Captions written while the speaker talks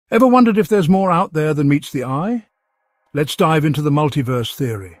Ever wondered if there's more out there than meets the eye? Let's dive into the multiverse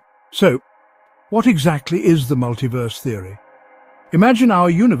theory. So, what exactly is the multiverse theory? Imagine our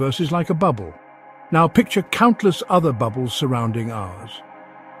universe is like a bubble. Now picture countless other bubbles surrounding ours.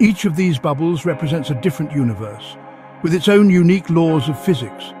 Each of these bubbles represents a different universe, with its own unique laws of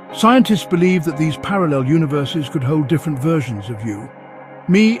physics. Scientists believe that these parallel universes could hold different versions of you,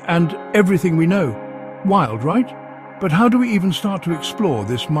 me, and everything we know. Wild, right? But how do we even start to explore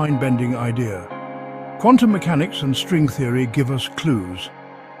this mind-bending idea? Quantum mechanics and string theory give us clues.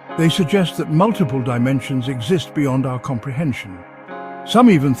 They suggest that multiple dimensions exist beyond our comprehension. Some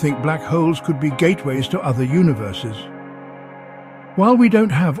even think black holes could be gateways to other universes. While we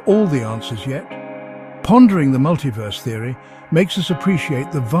don't have all the answers yet, pondering the multiverse theory makes us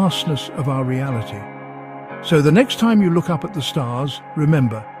appreciate the vastness of our reality. So the next time you look up at the stars,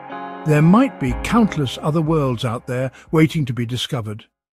 remember, there might be countless other worlds out there waiting to be discovered.